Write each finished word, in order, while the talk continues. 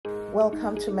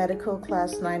Welcome to Medical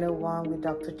Class 901 with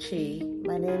Dr. Chi.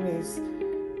 My name is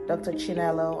Dr.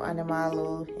 Chinelo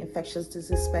Anamalo, Infectious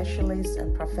Disease Specialist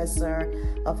and Professor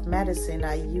of Medicine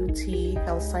at UT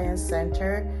Health Science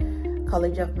Center,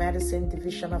 College of Medicine,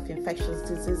 Division of Infectious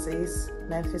Diseases,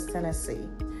 Memphis, Tennessee.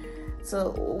 So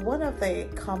one of the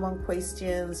common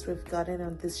questions we've gotten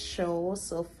on this show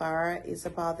so far is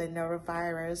about the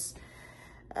norovirus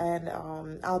and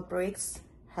outbreaks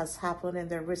has happened in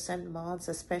the recent months,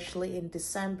 especially in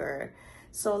December.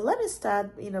 So let me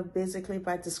start, basically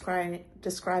by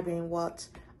describing what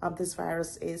this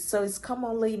virus is. So it's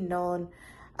commonly known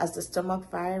as the stomach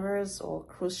virus or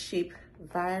cruise ship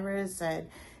virus, and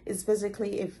it's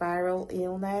basically a viral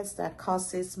illness that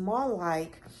causes more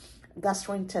like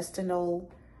gastrointestinal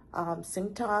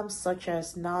symptoms such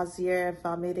as nausea,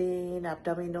 vomiting,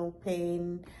 abdominal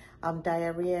pain,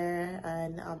 diarrhea,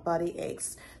 and body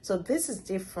aches. So this is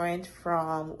different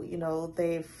from,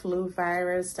 the flu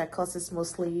virus that causes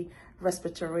mostly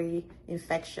respiratory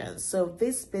infections. So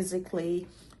this basically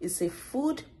is a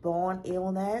food-borne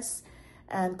illness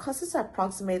and causes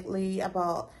approximately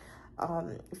about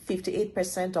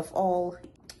 58% of all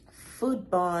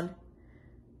food-borne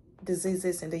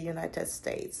diseases in the United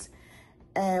States.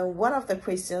 And one of the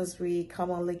questions we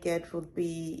commonly get would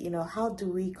be, how do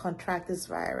we contract this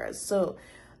virus? So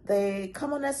the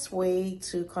commonest way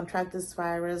to contract this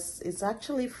virus is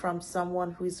actually from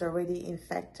someone who is already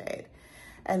infected.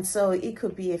 And so it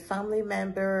could be a family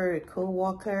member, a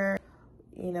co-worker,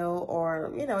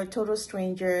 or, a total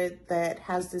stranger that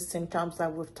has the symptoms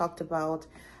that we've talked about.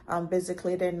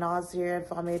 Basically the nausea,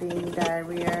 vomiting,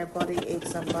 diarrhea, body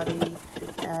aches, and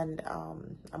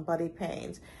body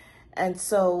pains. And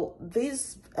so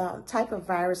these type of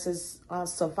viruses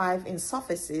survive in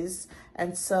surfaces.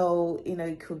 And so,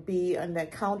 it could be on the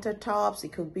countertops,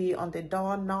 it could be on the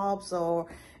doorknobs or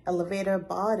elevator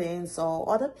bodies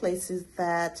or other places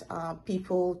that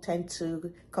people tend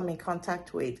to come in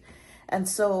contact with. And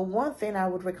so one thing I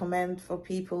would recommend for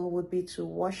people would be to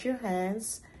wash your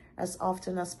hands as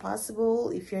often as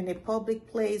possible. If you're in a public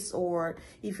place or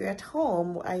if you're at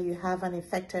home and you have an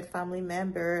infected family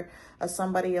member or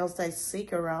somebody else that is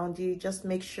sick around you, just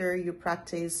make sure you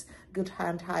practice good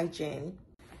hand hygiene.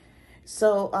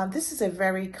 So this is a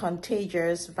very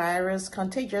contagious virus.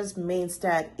 Contagious means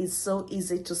that it's so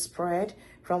easy to spread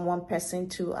from one person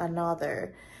to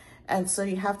another. And so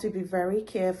you have to be very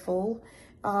careful.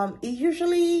 It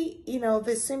usually,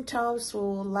 the symptoms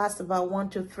will last about 1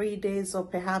 to 3 days or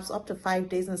perhaps up to 5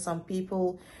 days in some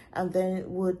people, and then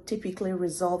would typically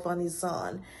resolve on its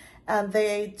own. And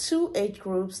there are two age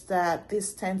groups that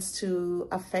this tends to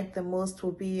affect the most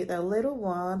will be the little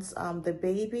ones, the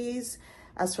babies,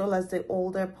 as well as the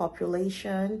older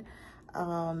population,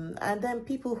 and then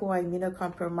people who are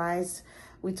immunocompromised.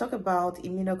 We talk about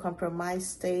immunocompromised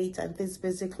state, and this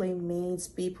basically means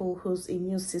people whose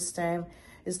immune system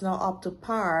is not up to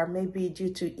par, maybe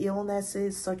due to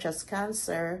illnesses such as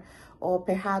cancer, or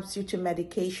perhaps due to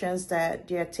medications that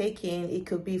they are taking. It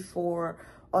could be for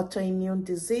autoimmune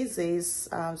diseases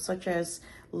such as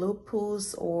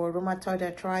lupus or rheumatoid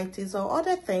arthritis or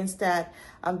other things that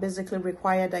basically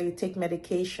require that you take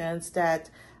medications that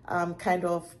kind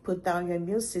of put down your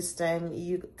immune system.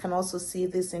 You can also see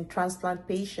this in transplant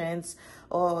patients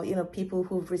or, people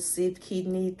who've received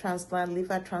kidney transplant,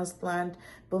 liver transplant,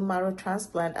 bone marrow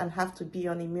transplant, and have to be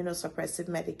on immunosuppressive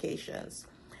medications.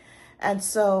 And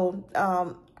so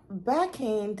back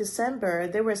in December,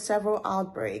 there were several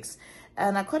outbreaks.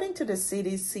 And according to the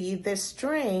CDC, the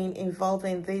strain involved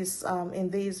in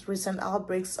these recent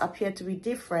outbreaks appeared to be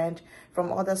different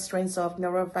from other strains of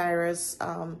norovirus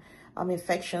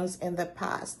infections in the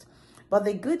past. But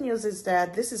the good news is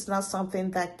that this is not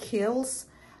something that kills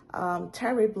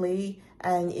terribly,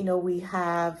 and we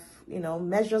have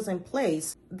measures in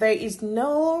place. There is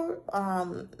no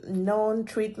known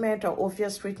treatment or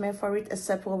obvious treatment for it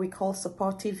except what we call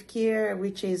supportive care,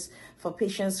 which is for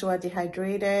patients who are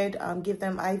dehydrated, give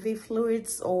them IV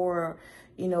fluids or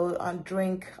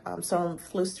drink some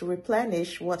fluids to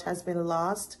replenish what has been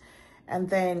lost, and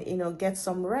then get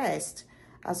some rest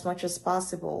as much as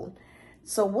possible.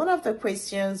 So one of the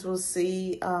questions we'll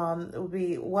see will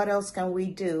be, what else can we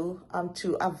do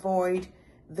to avoid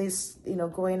this,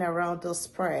 going around the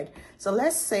spread? So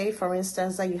let's say, for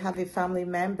instance, that you have a family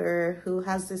member who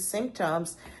has the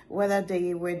symptoms, whether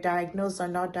they were diagnosed or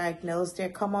not diagnosed. There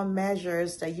are common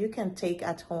measures that you can take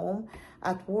at home,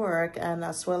 at work, and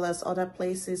as well as other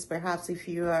places. Perhaps if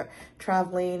you are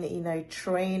traveling in a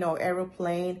train or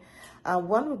aeroplane,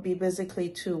 one would be basically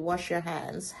to wash your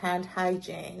hands, hand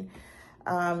hygiene.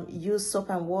 Use soap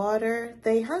and water.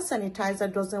 The hand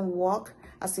sanitizer doesn't work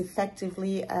as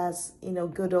effectively as,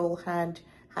 good old hand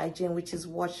hygiene, which is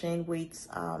washing with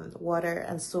water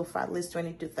and soap for at least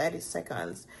 20 to 30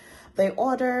 seconds. The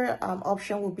other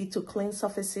option will be to clean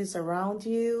surfaces around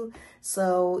you.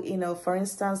 So, for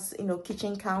instance,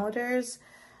 kitchen counters,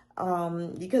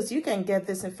 because you can get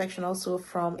this infection also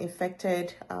from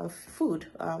infected food,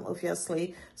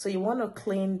 obviously. So you want to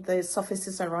clean the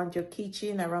surfaces around your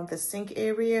kitchen, around the sink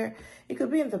area. It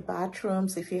could be in the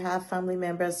bathrooms if you have family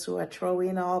members who are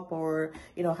throwing up or,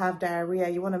 have diarrhea.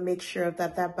 You want to make sure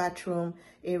that that bathroom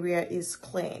area is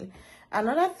clean.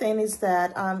 Another thing is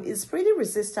that it's pretty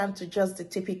resistant to just the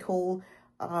typical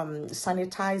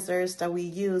sanitizers that we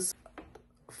use.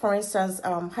 For instance,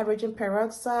 hydrogen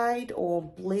peroxide or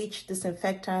bleach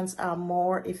disinfectants are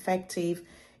more effective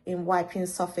in wiping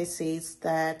surfaces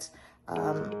that,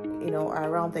 are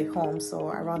around the homes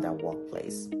or around our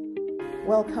workplace.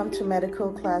 Welcome to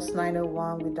Medical Class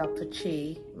 901 with Dr.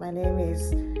 Chi. My name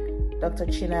is Dr.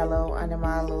 Chinelo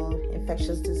Anamalu,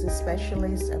 Infectious Disease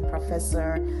Specialist and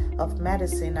Professor of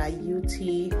Medicine at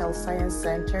UT Health Science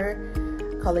Center,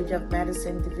 College of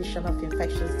Medicine, Division of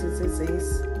Infectious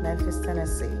Diseases, Memphis,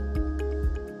 Tennessee.